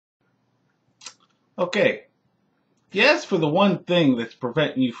Okay, you asked for the one thing that's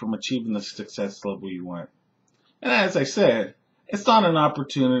preventing you from achieving the success level you want. And as I said, it's not an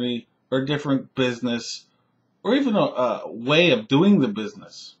opportunity or a different business or even a way of doing the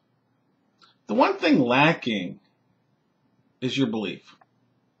business. The one thing lacking is your belief.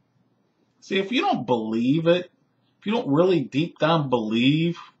 See, if you don't believe it, if you don't really deep down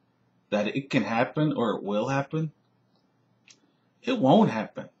believe that it can happen or it will happen, it won't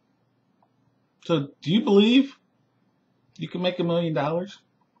happen. So, do you believe you can make $1 million?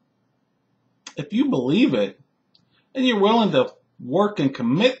 If you believe it and you're willing to work and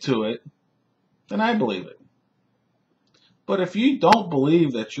commit to it, then I believe it. But if you don't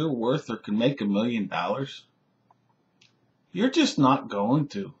believe that you're worth or can make $1 million, you're just not going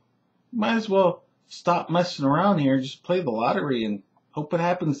to. You might as well stop messing around here and just play the lottery and hope it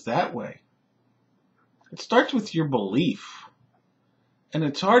happens that way. It starts with your belief. And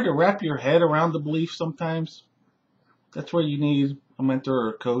it's hard to wrap your head around the belief sometimes. That's where you need a mentor or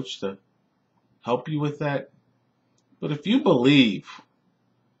a coach to help you with that. But if you believe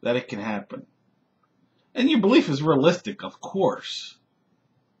that it can happen, and your belief is realistic, of course,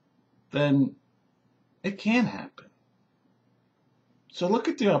 then it can happen. So look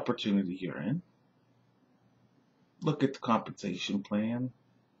at the opportunity you're in. Look at the compensation plan.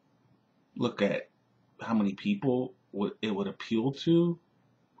 Look at how many people it would appeal to.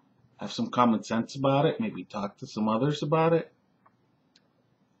 Have some common sense about it. Maybe talk to some others about it.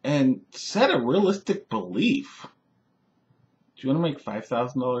 And set a realistic belief. Do you want to make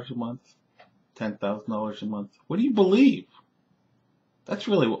 $5,000 a month? $10,000 a month? What do you believe? That's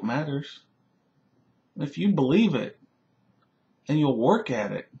really what matters. And if you believe it and you'll work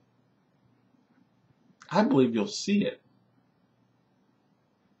at it, I believe you'll see it.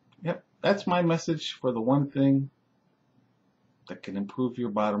 Yep, that's my message for the one thing that can improve your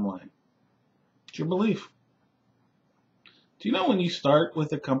bottom line. It's your belief. Do you know when you start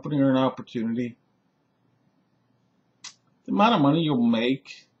with a company or an opportunity, the amount of money you'll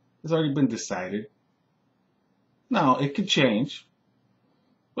make has already been decided? Now, it could change.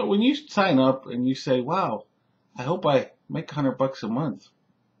 But when you sign up and you say, wow, I hope I make $100 a month,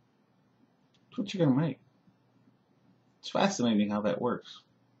 that's what you're going to make. It's fascinating how that works.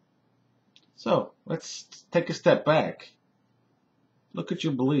 So let's take a step back. Look at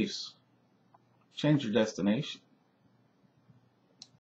your beliefs. Change your destination.